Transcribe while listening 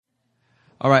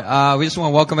All right, we just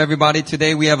want to welcome everybody.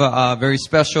 Today we have a very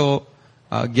special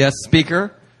guest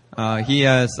speaker. He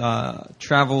has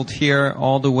traveled here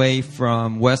all the way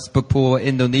from West Papua,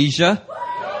 Indonesia.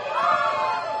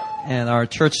 And our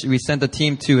church, we sent a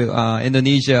team to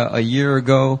Indonesia a year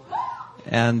ago.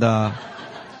 And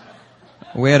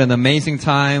we had an amazing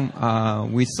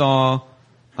time. We saw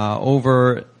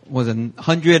over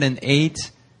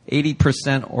 108,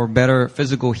 80% or better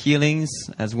physical healings,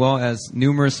 as well as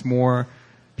numerous more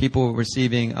people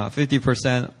receiving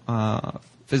 50%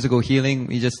 physical healing.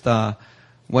 We just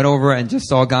went over and just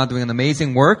saw God doing an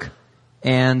amazing work.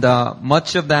 And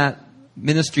much of that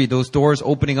ministry, those doors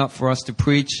opening up for us to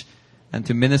preach and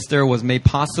to minister, was made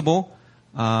possible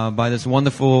by this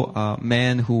wonderful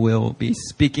man who will be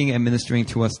speaking and ministering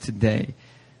to us today.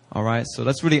 All right, so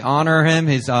let's really honor him.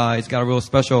 He's got a real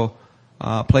special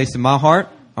place in my heart.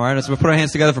 All right, let's put our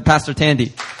hands together for Pastor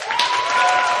Tandy.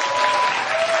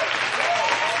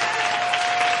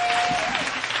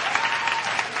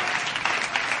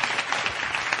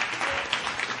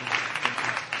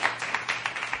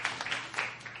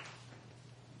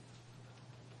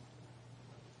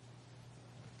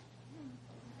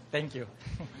 Thank you.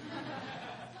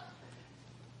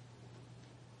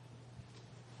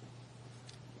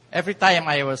 Every time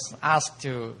I was asked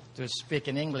to speak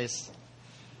in English,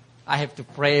 I have to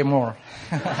pray more.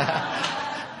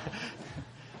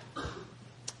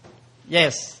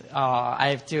 Yes,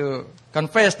 I have to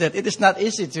confess that it is not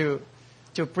easy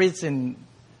to preach in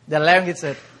the language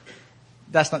that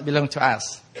does not belong to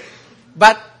us.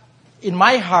 But in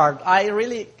my heart, I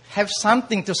really have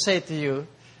something to say to you.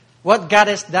 What God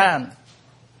has done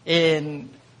in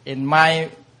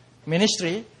my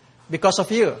ministry because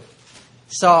of you.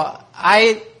 So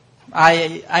I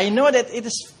know that it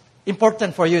is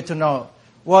important for you to know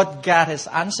what God has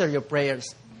answered your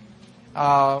prayers.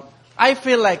 I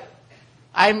feel like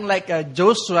I'm like a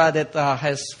Joshua that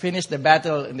has finished the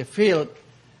battle in the field,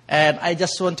 and I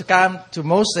just want to come to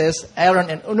Moses,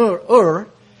 Aaron, and Ur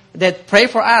that pray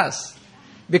for us,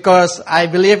 because I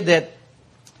believe that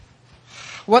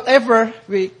whatever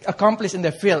we accomplish in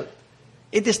the field,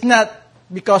 it is not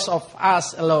because of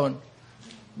us alone,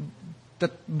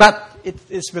 but it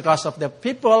is because of the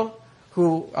people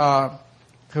who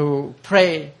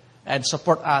pray and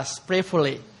support us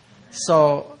prayerfully.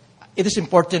 So it is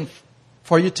important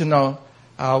for you to know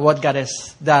what God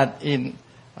has done in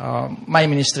my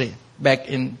ministry back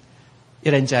in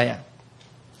Irian Jaya.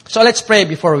 So let's pray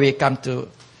before we come to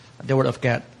the Word of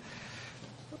God.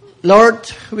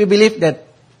 Lord, we believe that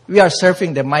we are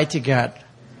serving the mighty God.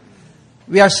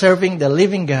 We are serving the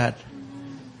living God.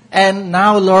 And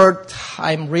now, Lord,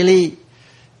 I'm really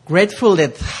grateful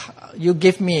that you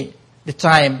give me the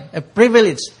time, a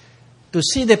privilege to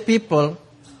see the people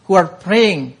who are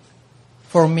praying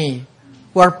for me,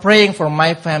 who are praying for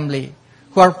my family,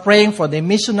 who are praying for the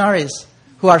missionaries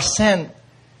who are sent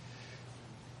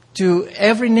to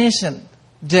every nation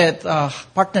that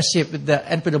partnership with the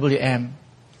NPWM.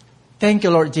 Thank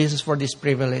you, Lord Jesus, for this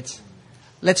privilege.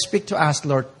 Let's speak to us,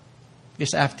 Lord,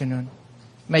 this afternoon.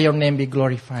 May your name be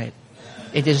glorified.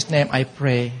 In Jesus' name I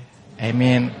pray.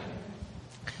 Amen.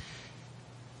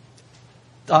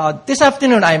 This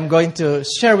afternoon I'm going to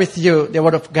share with you the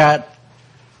Word of God.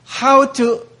 How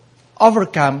to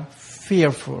overcome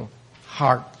fearful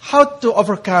heart. How to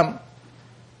overcome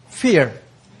fear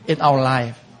in our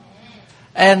life.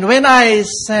 And when I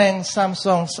sang some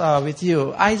songs with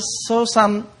you, I saw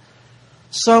some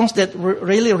songs that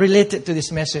really related to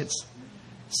this message.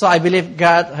 So I believe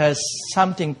God has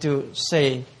something to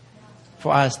say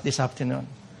for us this afternoon.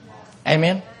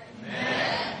 Amen?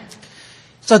 Amen.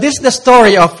 So this is the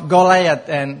story of Goliath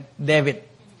and David.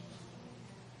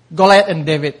 Goliath and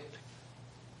David.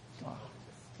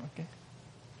 Okay.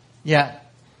 Yeah.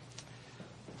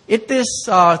 It is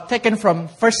taken from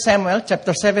 1 Samuel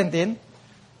chapter 17.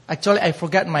 Actually, I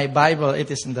forgot my Bible. It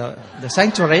is in the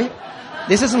sanctuary.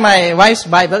 This is my wife's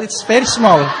Bible. It's very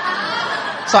small.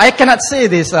 So I cannot see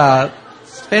this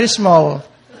very small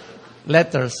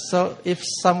letters. So if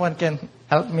someone can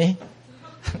help me.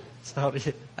 Sorry.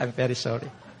 I'm very sorry.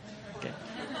 Okay.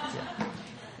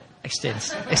 Yeah.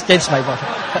 Exchange my Bible.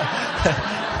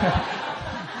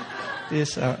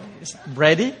 This is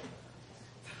Brady.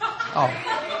 Oh.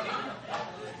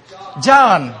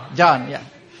 John, yeah.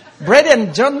 Brady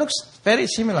and John looks very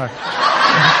similar.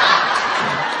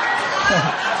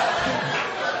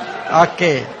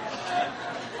 Okay.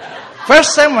 1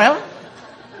 Samuel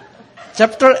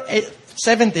chapter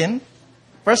 17.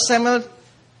 1 Samuel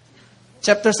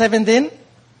chapter 17.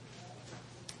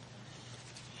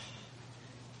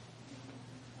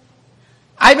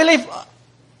 I believe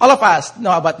all of us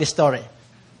know about this story.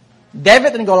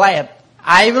 David and Goliath.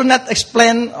 I will not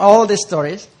explain all the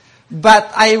stories,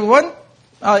 but I want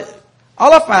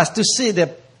all of us to see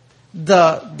the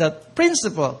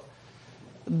principle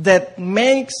that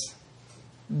makes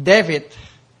David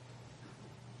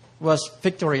was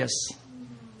victorious,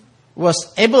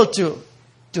 was able to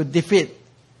defeat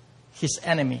his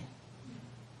enemy.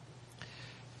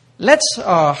 Let's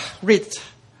read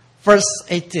verse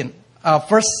 18,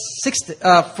 verse 16,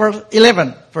 verse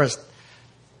 11 first.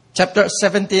 Chapter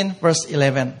 17, verse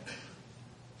 11.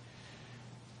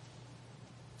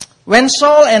 When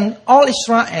Saul and all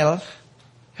Israel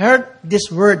heard these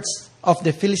words of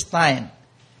the Philistine,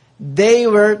 they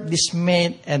were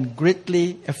dismayed and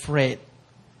greatly afraid.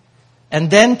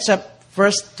 And then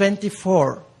verse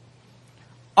 24.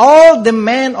 All the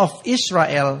men of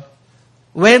Israel,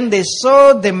 when they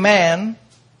saw the man,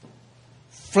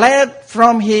 fled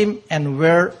from him and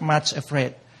were much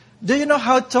afraid. Do you know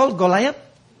how tall Goliath?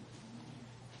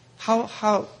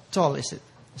 How tall is it?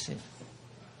 Is it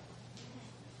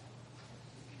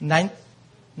 9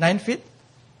 feet?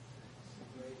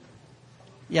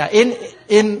 Yeah,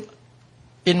 in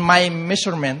my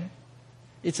measurement,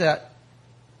 it's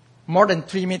more than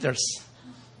 3 meters.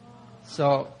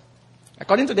 So,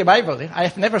 according to the Bible, I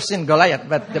have never seen Goliath,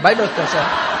 but the Bible tells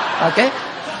us. Okay?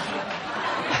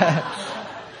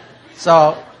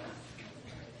 So,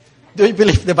 do you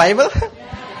believe the Bible?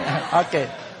 Okay.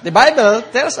 The Bible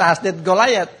tells us that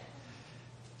Goliath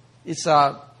is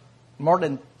more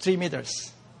than 3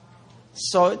 meters.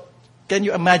 So, can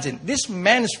you imagine? This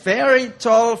man is very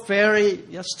tall, very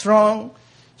strong,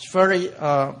 very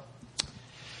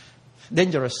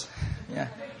dangerous. Yeah.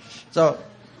 So,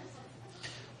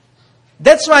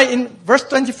 that's why in verse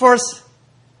 24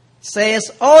 says,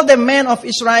 all the men of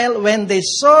Israel, when they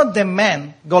saw the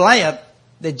man, Goliath,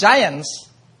 the giants,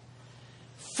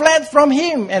 fled from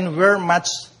him and were much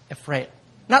afraid.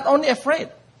 Not only afraid,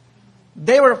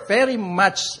 they were very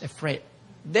much afraid.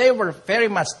 They were very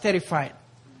much terrified.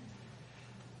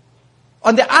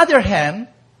 On the other hand,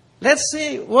 let's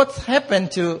see what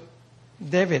happened to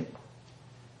David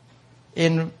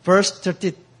in verse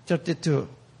 32.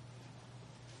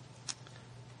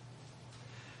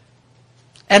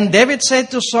 And David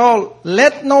said to Saul,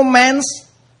 let no man's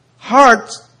heart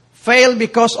fail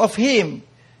because of him.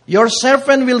 Your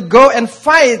servant will go and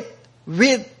fight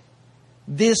with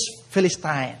this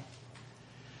Philistine.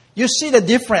 You see the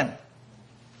difference.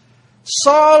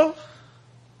 Saul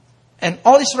and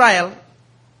all Israel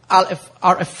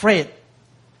are afraid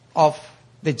of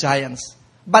the giants.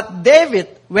 But David,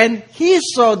 when he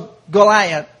saw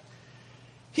Goliath,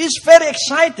 he's very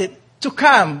excited to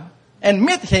come and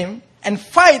meet him and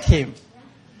fight him.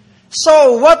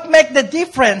 So what makes the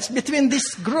difference between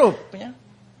this group? Yeah?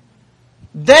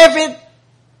 David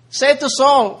said to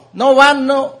Saul, no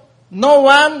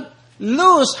one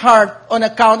lose heart on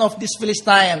account of this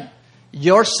Philistine.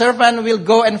 Your servant will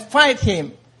go and fight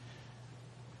him.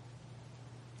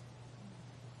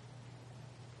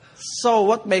 So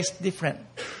what makes different?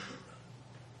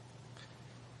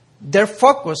 Their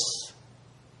focus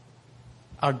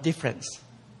are different.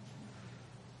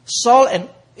 Saul and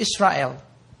Israel,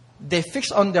 they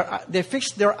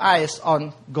fixed their eyes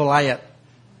on Goliath.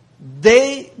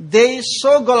 They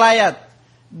saw Goliath.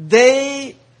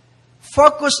 They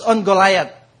focused on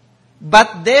Goliath.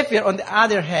 But David, on the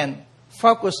other hand,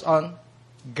 focused on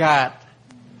God.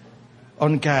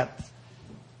 On God.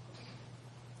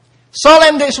 Saul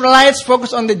and the Israelites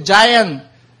focused on the giant.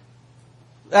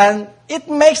 And it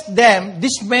makes them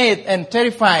dismayed and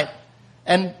terrified.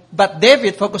 But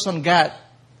David focused on God.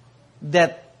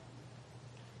 That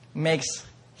makes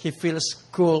he feels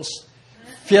cool,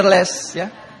 fearless,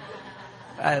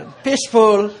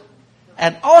 peaceful,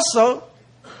 and also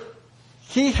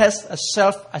he has a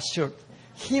self-assured.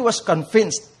 He was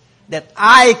convinced that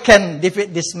I can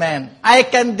defeat this man. I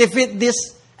can defeat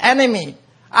this enemy.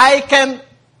 I can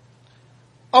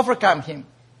overcome him.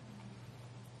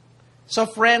 So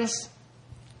friends,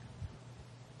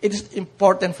 it is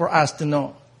important for us to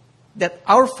know that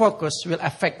our focus will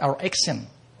affect our action.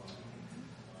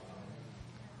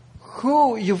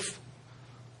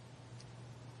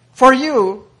 For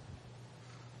you,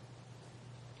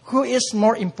 who is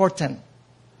more important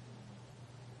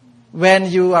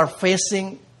when you are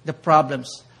facing the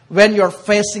problems, when you are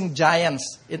facing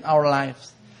giants in our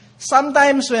lives?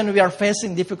 Sometimes when we are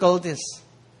facing difficulties,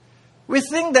 we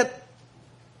think that,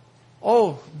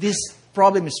 this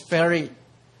problem is very,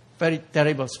 very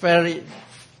terrible. It's very,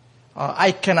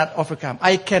 I cannot overcome.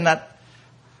 I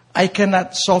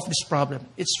cannot solve this problem.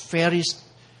 It's very,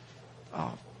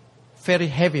 very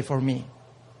heavy for me.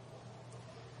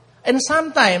 And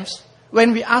sometimes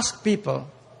when we ask people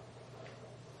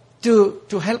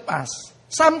to help us,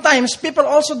 sometimes people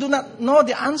also do not know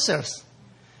the answers.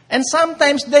 And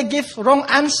sometimes they give wrong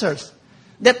answers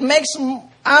that makes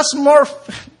us more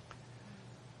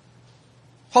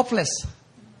hopeless.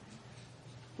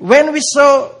 When we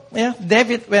saw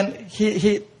David, when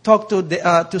he talked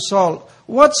to Saul,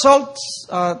 what Saul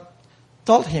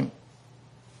told him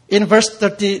in verse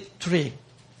 33.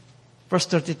 Verse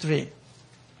 33.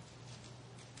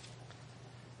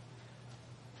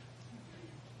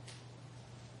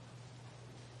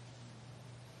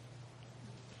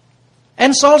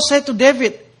 And Saul said to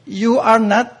David, you are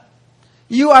not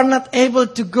able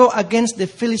to go against the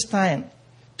Philistine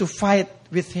to fight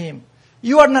with him.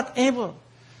 You are not able.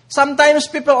 Sometimes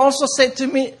people also say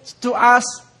to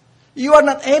us, you are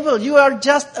not able. You are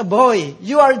just a boy.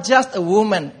 You are just a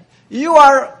woman. You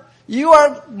are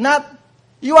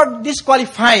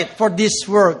disqualified for this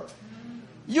work.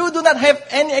 You do not have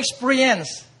any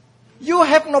experience. You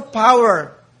have no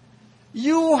power.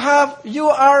 You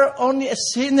are only a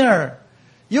sinner.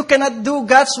 You cannot do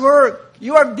God's work.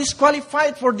 You are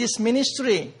disqualified for this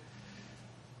ministry.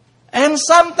 And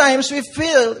sometimes we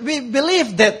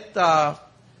believe that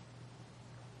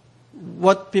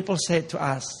what people say to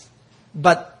us.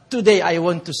 But today I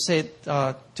want to say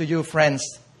to you,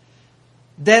 friends,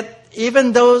 that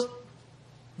even though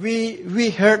we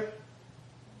heard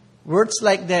words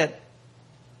like that,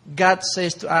 God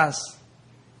says to us,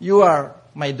 you are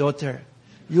my daughter.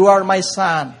 You are my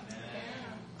son.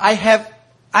 I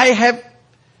have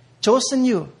chosen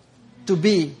you to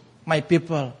be my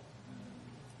people.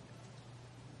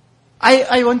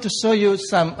 I want to show you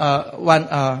some one.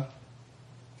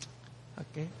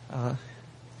 Okay.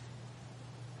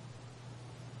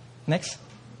 Next.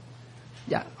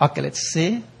 Yeah. Okay. Let's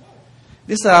see.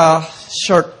 This is a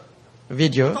short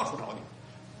video.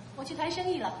 我去谈生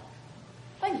意了，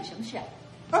关你什么事啊？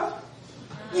啊，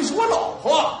你是我老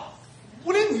婆，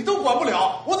我连你都管不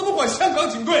了，我怎么管香港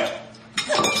警队？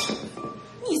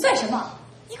你算什么？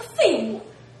一个废物！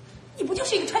你不就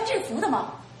是一个穿制服的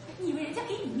吗？你以为人家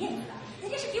给你面子啊？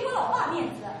人家是给我老爸面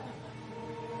子。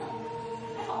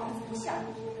还好儿子不像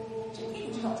你，整天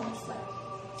就知道装蒜，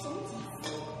怂鸡子，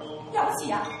了不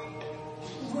起啊！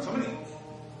你说什么你？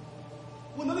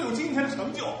我能够有今天的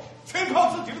成就，全靠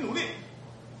自己的努力。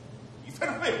你才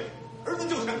是废物，儿子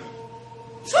就是你。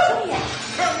说什么你？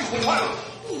谁让你宠坏了？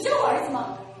你知道我儿子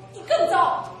吗？你更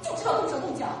糟，就知道动手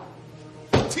动脚。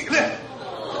起来，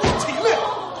起来，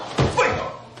废物！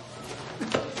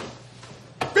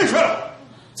别学了，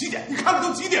几点？你看看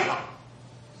都几点了？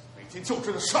每天就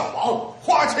知道上网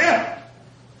花钱，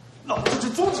老子是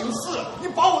宗景寺，你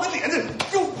把我的脸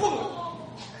丢崩了。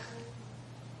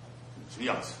你这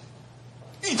样子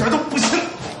一点都不像。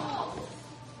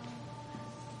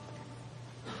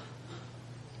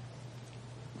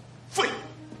废物！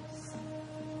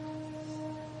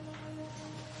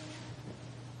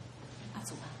阿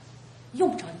祖啊，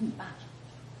用不着你爸了。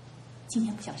今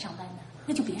天不想上班呢，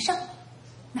那就别上。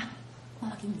那妈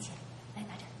妈给你钱，来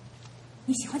拿着。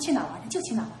你喜欢去哪儿玩就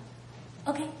去哪儿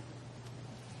玩 ，OK？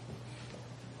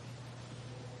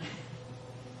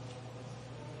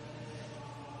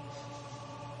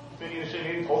 最近市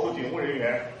民投诉警务人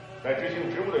员在执行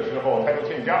职务的时候态度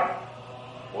欠佳，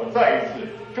我再一次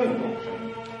郑重声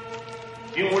明：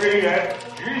警务人员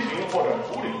执行或者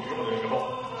处理职务的时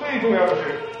候，最重要的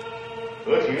是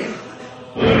合情、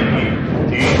合理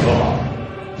及合法。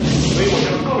所以我向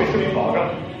各位市民保证，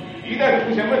一旦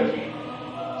出现问题，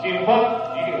警方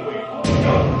一定会公正、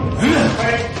公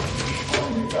开及公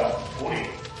平的处理。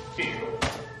谢谢各位。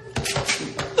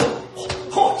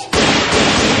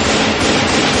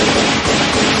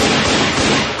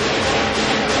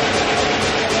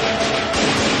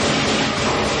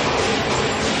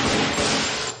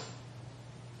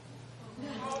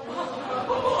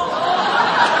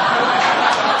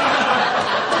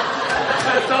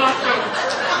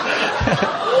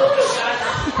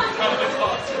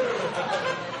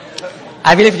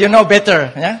I believe you know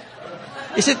better, yeah?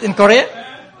 Is it in Korea?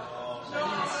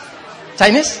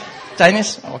 Chinese?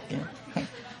 Chinese? Okay.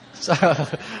 So,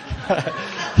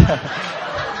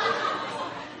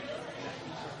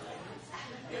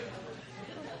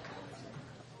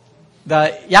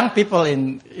 the young people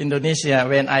in Indonesia,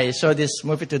 when I show this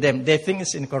movie to them, they think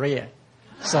it's in Korea.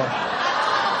 So,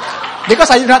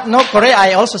 because I do not know Korea,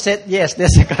 I also said, yes,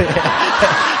 that's in Korea.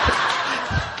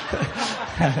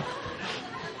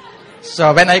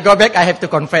 So when I go back, I have to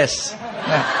confess.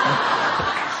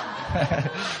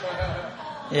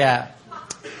 Yeah.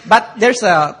 But there's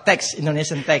a text,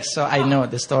 Indonesian text, so I know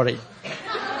the story.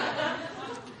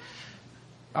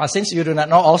 Since you do not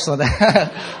know also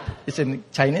that it's in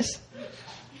Chinese.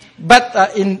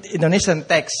 But in Indonesian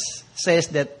text says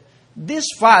that this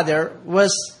father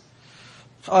was,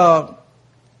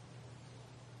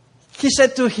 he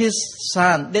said to his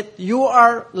son that you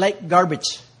are like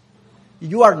garbage.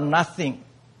 You are nothing.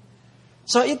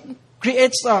 So it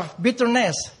creates a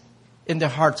bitterness in the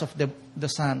hearts of the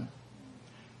son.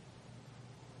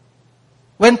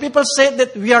 When people say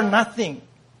that we are nothing,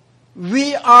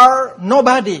 we are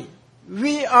nobody,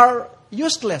 we are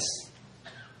useless,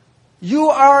 you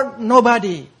are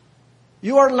nobody,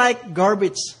 you are like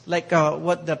garbage, like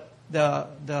what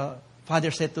the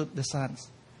father said to the sons.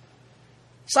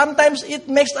 Sometimes it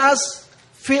makes us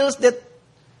feel that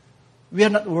we are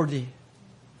not worthy.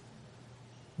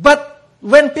 But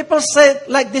when people say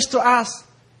like this to us,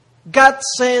 God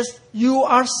says, you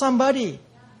are somebody.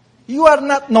 You are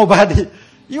not nobody.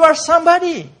 You are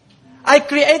somebody. I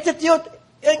created you.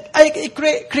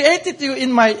 Created you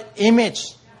in my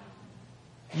image.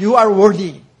 You are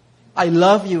worthy. I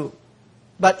love you.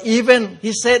 But even,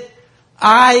 he said,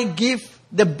 I give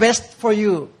the best for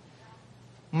you.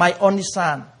 My only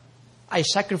son. I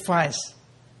sacrifice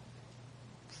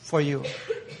for you.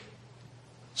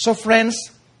 So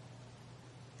friends,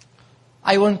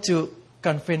 I want to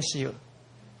convince you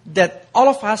that all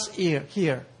of us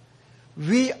here,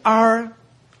 we are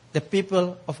the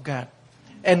people of God.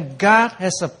 And God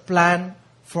has a plan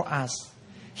for us.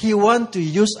 He wants to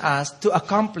use us to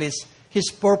accomplish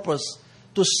His purpose,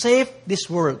 to save this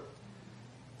world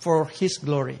for His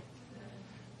glory.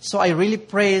 So I really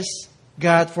praise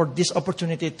God for this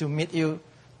opportunity to meet you,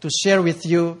 to share with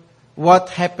you what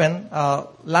happened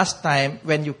last time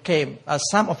when you came.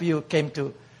 Some of you came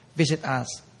to visit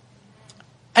us.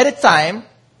 At the time,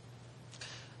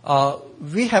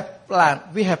 we have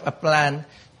a plan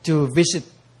to visit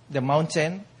the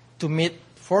mountain to meet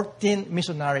 14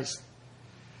 missionaries.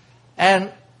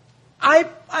 And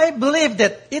I believe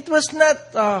that it was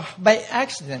not by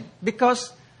accident,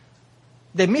 because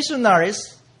the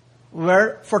missionaries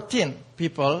were 14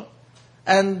 people,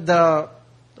 and the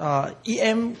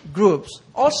EM groups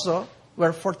also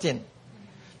were 14.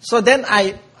 So then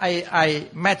I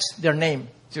matched their name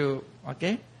to,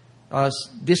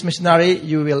 this missionary,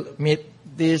 you will meet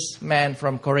this man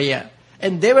from Korea.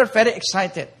 And they were very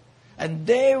excited. And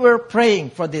they were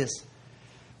praying for this.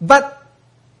 But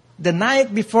the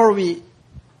night before we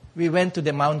went to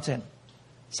the mountain,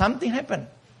 something happened.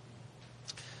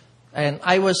 And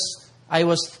I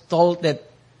was told that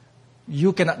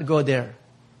you cannot go there.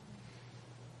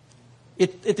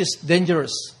 It is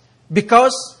dangerous.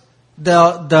 Because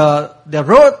the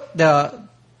road,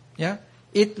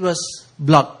 it was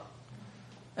blocked.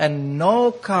 And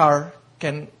no car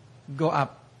can go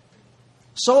up.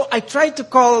 So I tried to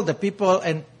call the people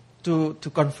and to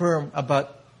confirm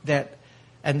about that.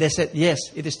 And they said, yes,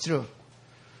 it is true.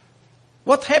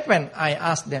 What happened? I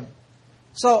asked them.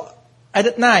 So at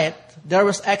that night, there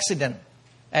was accident.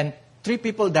 And 3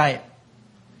 people died.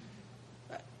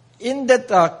 In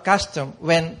that custom,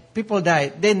 when people die,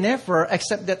 they never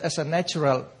accept that as a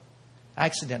natural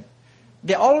accident.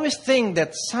 They always think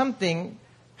that something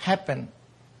happened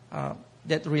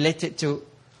that related to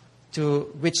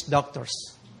witch doctors.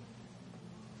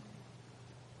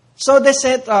 So they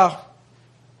said,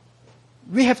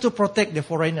 we have to protect the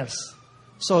foreigners.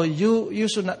 So you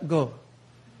should not go.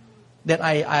 Then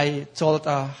I told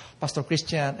Pastor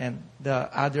Christian and the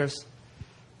others,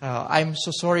 I'm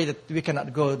so sorry that we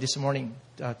cannot go this morning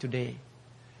today,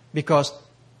 because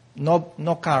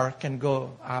no car can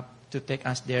go up to take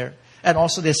us there. And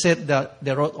also they said that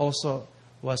the road also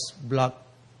was blocked.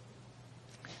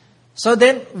 So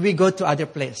then we go to other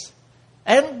place.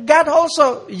 And God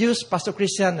also used Pastor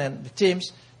Christian and the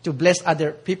teams to bless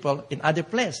other people in other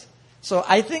place. So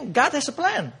I think God has a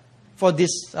plan for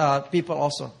these people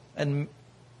also. And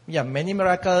many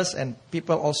miracles, and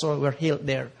people also were healed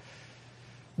there.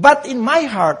 But in my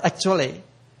heart, actually,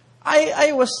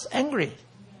 I was angry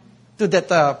to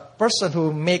that person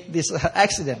who made this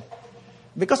accident.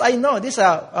 Because I know these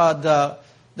are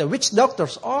the witch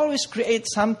doctors always create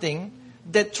something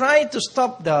that try to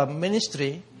stop the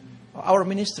ministry, our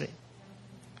ministry.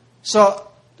 So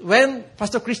when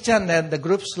Pastor Christian and the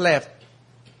groups left,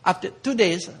 after 2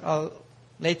 days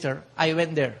later, I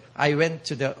went there. I went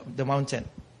to the mountain.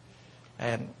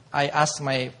 And I asked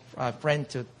my friend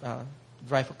to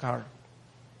drive a car.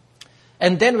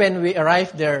 And then when we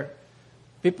arrived there,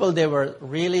 people, they were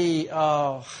really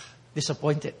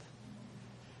disappointed.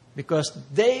 Because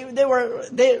they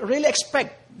really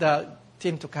expect the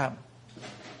team to come.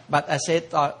 But I said,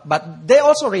 but they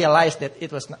also realized that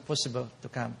it was not possible to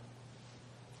come.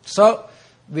 So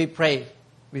we prayed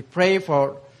we pray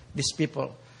for these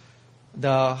people,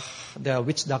 the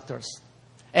witch doctors.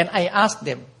 And I asked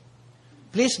them,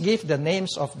 please give the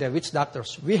names of the witch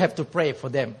doctors. We have to pray for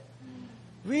them.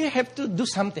 We have to do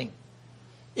something.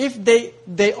 If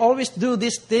they always do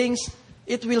these things,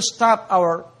 it will stop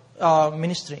our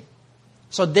ministry.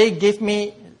 So they gave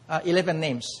me 11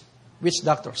 names, witch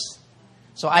doctors.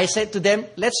 So I said to them,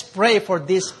 let's pray for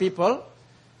these people.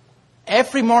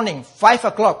 Every morning, 5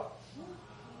 o'clock,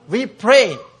 we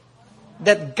pray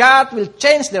that God will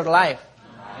change their life.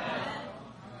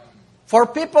 For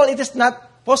people, it is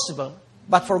not possible.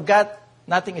 But for God,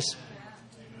 nothing is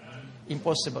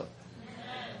impossible.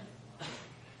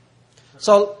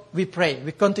 So we pray.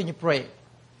 We continue to pray.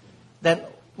 Then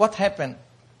what happened?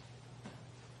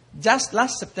 Just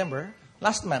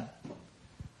last month,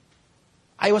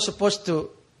 I was supposed to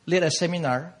lead a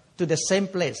seminar to the same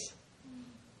place.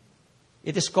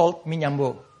 It is called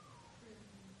Minyambo,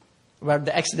 where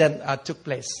the accident took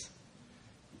place.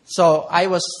 So I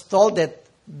was told that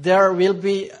there will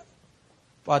be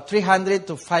 300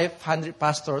 to 500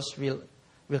 pastors will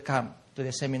come to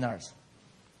the seminars.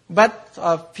 But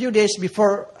a few days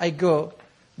before I go,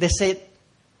 they said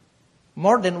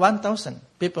more than 1,000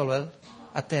 people will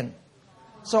attend.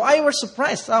 So I was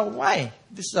surprised. Why?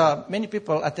 Many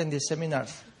people attend these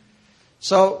seminars.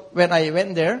 So when I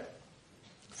went there,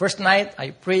 first night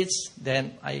I preached,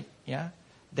 then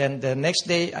the next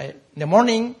day, in the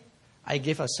morning, I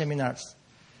gave a seminars.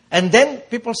 And then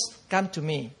people come to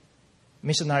me,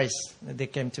 missionaries, they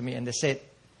came to me and they said,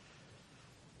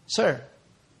 sir,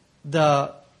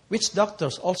 the witch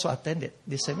doctors also attended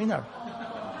this seminar.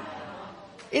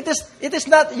 It is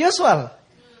not usual.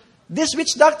 This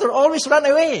witch doctor always run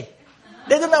away.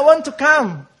 They do not want to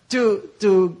come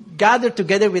to gather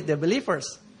together with the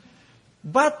believers.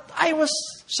 But I was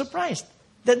surprised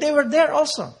that they were there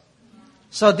also.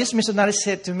 So this missionary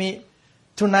said to me,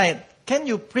 tonight, can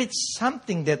you preach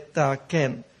something that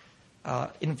can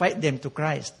invite them to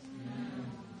Christ?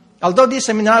 Although these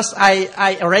seminars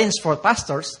I arranged for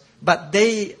pastors, but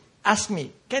they asked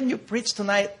me, can you preach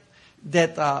tonight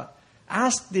that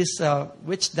ask these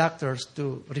witch doctors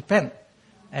to repent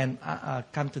and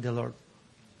come to the Lord?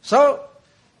 So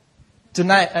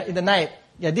tonight, in the night,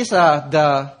 these are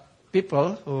the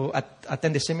people who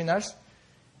attend the seminars.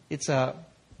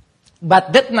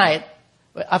 But that night,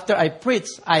 after I preach,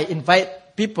 I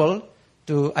invite people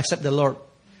to accept the Lord.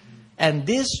 And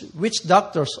these witch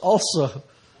doctors also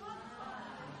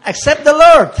accept the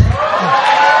Lord.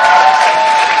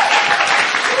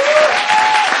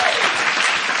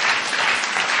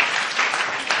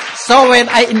 So when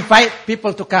I invite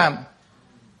people to come,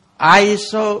 I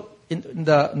saw in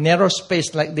the narrow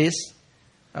space like this,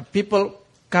 people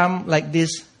come like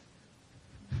this.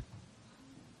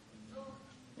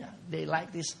 They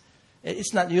like this.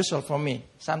 It's not usual for me.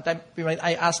 Sometimes when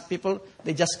I ask people,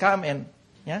 they just come and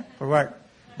forward.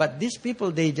 But these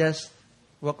people, they just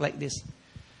walk like this.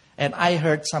 And I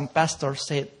heard some pastors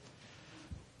say,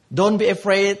 don't be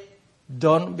afraid,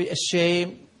 don't be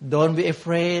ashamed, don't be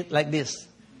afraid, like this.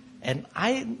 And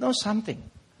I know something.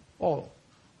 Oh,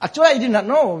 actually I did not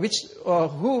know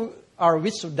who are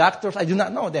which doctors. I do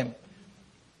not know them.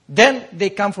 Then they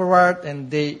come forward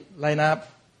and they line up.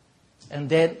 And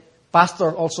then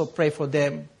pastor also pray for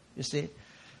them, you see.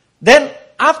 Then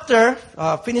after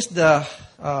finish the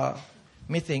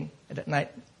meeting at that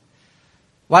night,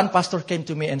 one pastor came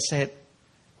to me and said,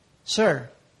 sir,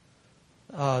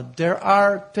 there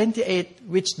are 28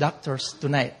 witch doctors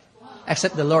tonight.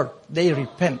 Accept the Lord. They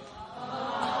repent.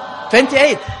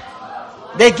 28.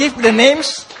 They give the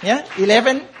names,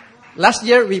 11. Last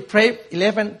year we prayed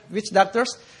 11 witch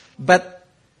doctors, but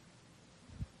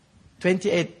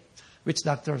 28 witch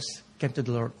doctors came to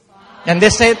the Lord. And they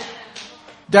said,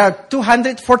 there are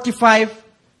 245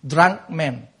 drunk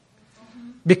men.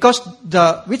 Because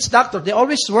the witch doctor, they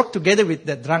always work together with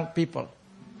the drunk people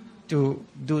to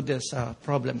do these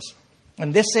problems.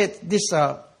 And they said this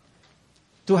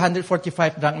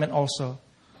 245 drunk men also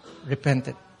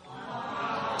repented.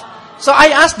 So I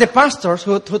asked the pastors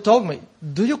who told me,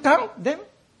 do you count them?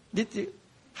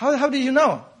 How do you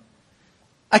know?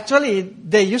 Actually,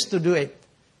 they used to do it.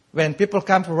 When people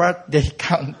come forward, they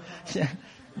count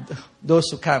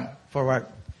those who come forward.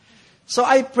 So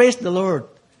I praise the Lord.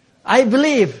 I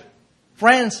believe,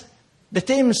 friends, the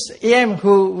teams EM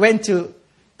who went to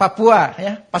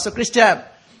Papua, Pastor Christian,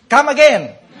 come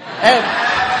again. And,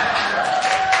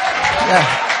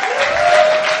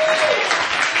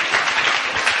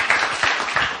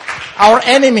 our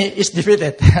enemy is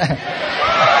defeated. The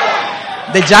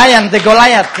giant, the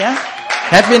Goliath,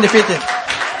 have been defeated.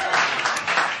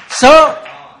 So,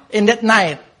 in that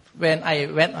night, when I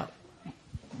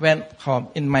went home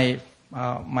in my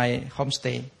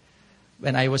homestay,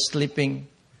 when I was sleeping,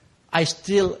 I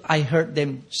heard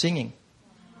them singing.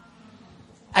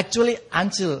 Actually,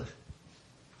 until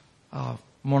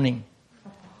morning,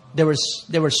 they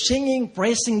were singing,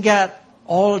 praising God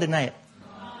all the night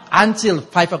until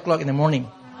 5 o'clock in the morning.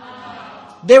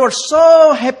 They were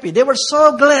so happy. They were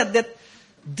so glad that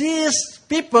these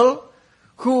people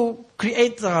who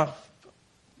create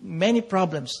many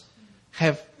problems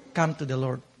have come to the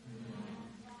Lord.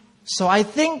 So I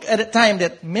think at the time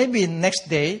that maybe next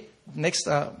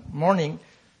morning,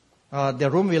 the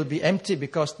room will be empty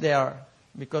because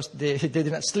they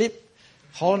did not sleep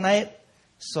whole night.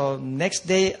 So next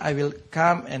day I will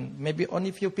come and maybe only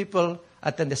few people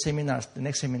attend the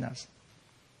next seminars.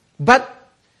 But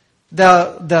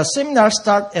the seminar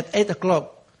start at 8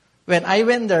 o'clock. When I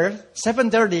went there,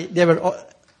 7:30,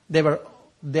 they were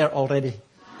there already.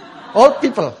 All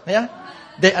people, yeah,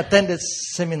 they attended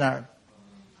seminar.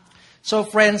 So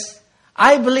friends,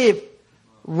 I believe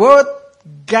what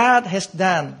God has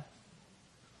done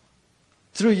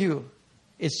through you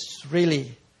is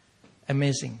really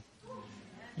amazing.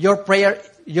 Your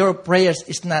prayers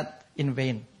is not in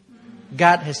vain.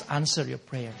 God has answered your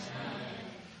prayers.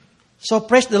 So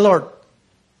praise the Lord.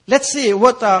 Let's see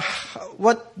what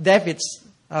David's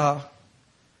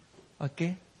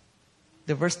okay.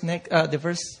 The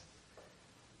verse.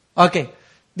 Okay,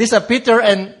 these are Peter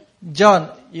and John.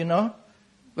 You know,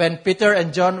 when Peter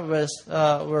and John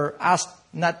were asked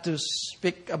not to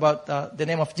speak about the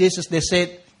name of Jesus, they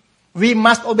said, "We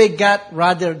must obey God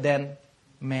rather than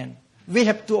men. We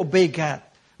have to obey God.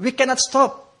 We cannot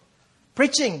stop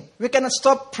preaching. We cannot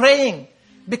stop praying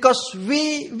because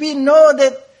we know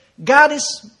that God is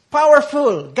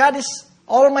powerful. God is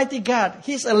Almighty God.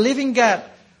 He's a living God.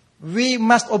 We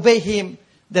must obey Him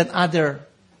than other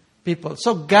people."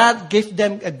 So God gave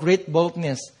them a great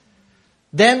boldness.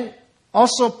 Then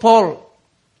also Paul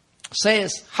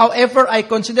says, "However, I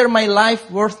consider my life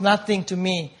worth nothing to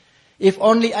me, if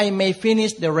only I may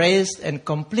finish the race and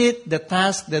complete the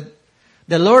task that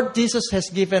the Lord Jesus has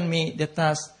given me, the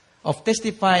task of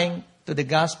testifying to the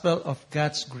gospel of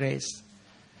God's grace."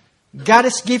 God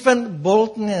has given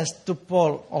boldness to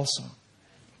Paul also.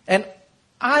 And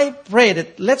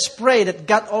let's pray that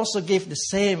God also give the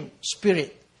same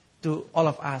spirit to all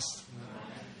of us.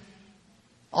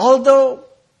 Although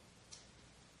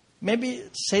maybe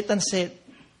Satan said,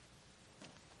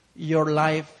 your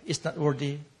life is not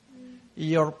worthy.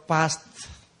 Your past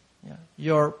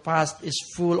is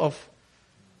full of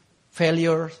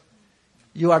failure.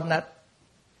 You are not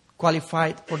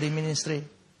qualified for the ministry.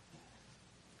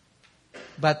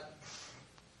 But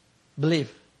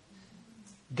believe,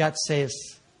 God says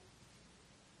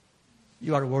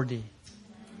you are worthy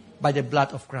by the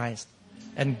blood of Christ.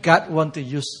 And God wants to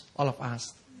use all of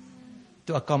us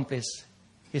to accomplish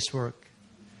His work.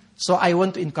 So I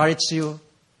want to encourage you.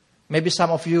 Maybe some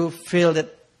of you feel that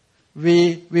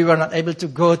we were not able to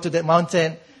go to the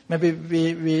mountain. Maybe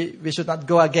we should not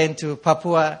go again to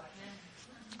Papua.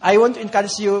 I want to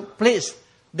encourage you, please,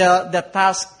 the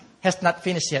task has not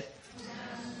finished yet.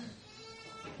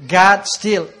 God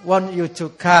still wants you to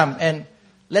come and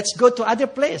let's go to other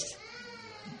place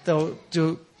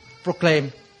to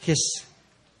proclaim His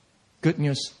good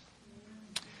news.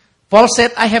 Paul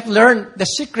said, "I have learned the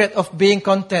secret of being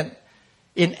content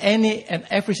in any and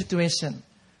every situation,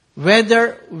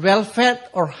 whether well-fed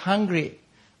or hungry,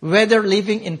 whether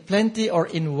living in plenty or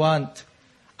in want.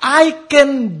 I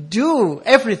can do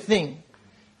everything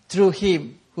through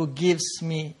Him who gives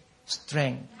me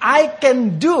strength." I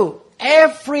can do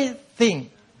everything.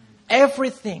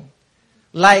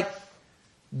 Like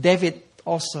David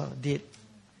also did.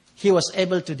 He was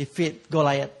able to defeat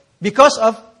Goliath because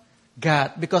of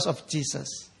God, because of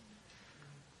Jesus.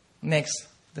 Next.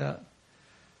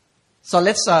 So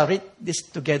let's read this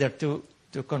together to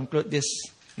conclude this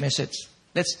message.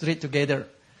 Let's read together.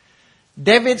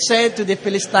 David said to the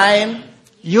Philistine,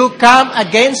 "You come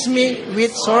against me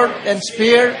with sword and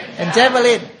spear and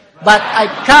javelin, but I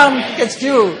come against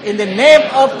you in the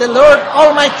name of the Lord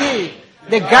Almighty,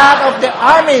 the God of the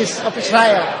armies of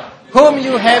Israel, whom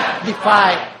you have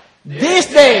defied. This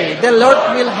day the Lord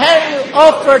will hand you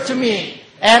over to me,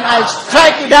 and I'll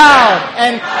strike you down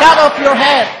and cut off your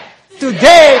head.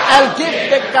 Today I'll give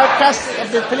the carcass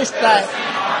of the Philistine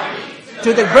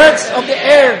to the birds of the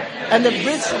air and the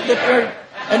beasts of the earth,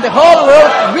 and the whole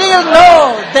world will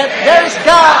know that there is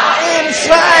God in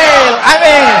Israel."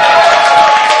 Amen.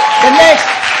 The next,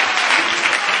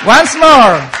 once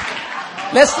more,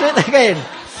 let's read again.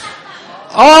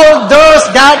 "All those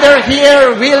gathered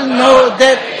here will know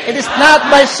that it is not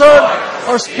by sword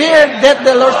or spirit that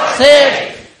the Lord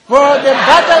said, for the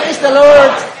battle is the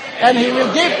Lord's, and he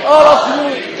will give all of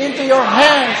you into your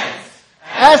hands.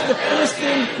 As the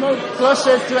Philistines moved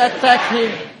closer to attack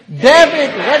him,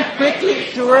 David went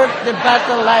quickly toward the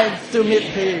battle line to meet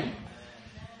him.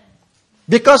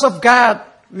 Because of God,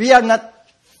 we are not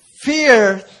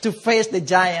fear to face the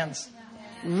giants.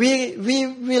 We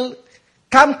will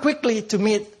come quickly to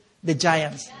meet the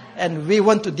giants, and we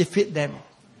want to defeat them.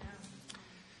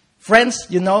 Friends,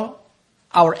 you know,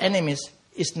 our enemies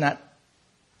is not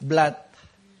blood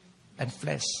and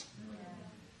flesh.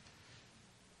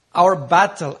 Our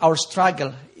battle, our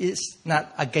struggle is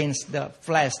not against the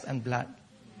flesh and blood.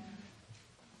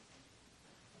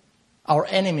 Our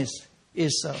enemies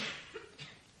is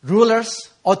rulers,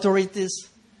 authorities,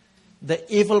 the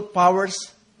evil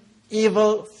powers,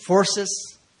 evil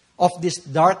forces of this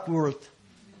dark world.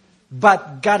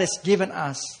 But God has given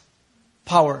us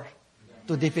power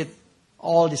to defeat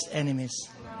all these enemies.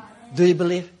 Do you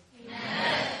believe?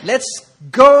 Amen. Let's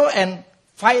go and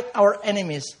fight our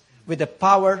enemies with the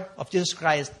power of Jesus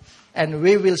Christ, and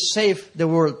we will save the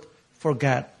world for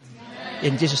God. Amen.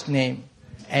 In Jesus' name,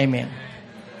 amen.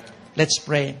 Let's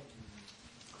pray.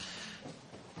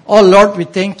 Oh Lord, we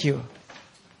thank you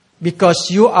because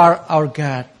you are our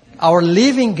God, our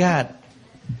living God.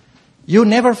 You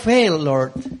never fail,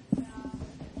 Lord.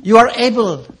 You are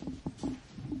able,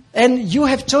 and you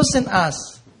have chosen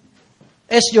us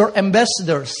as your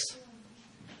ambassadors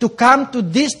to come to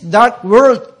this dark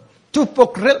world to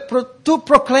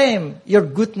proclaim your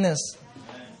goodness,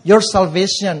 your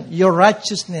salvation, your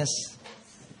righteousness.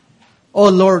 Oh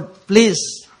Lord,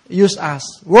 please use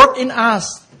us, work in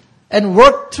us, and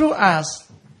work through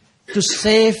us to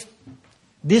save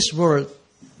this world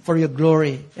for your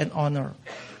glory and honor.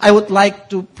 I would like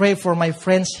to pray for my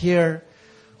friends here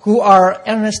who are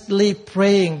earnestly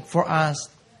praying for us.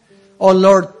 Oh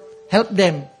Lord, help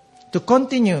them to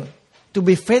continue to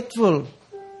be faithful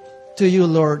to you,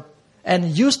 Lord,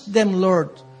 and use them, Lord,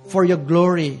 for your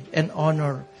glory and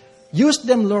honor. Use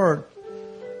them, Lord,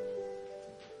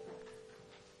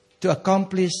 to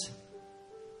accomplish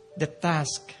the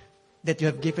task that you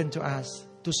have given to us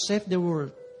to save the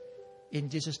world. In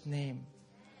Jesus' name.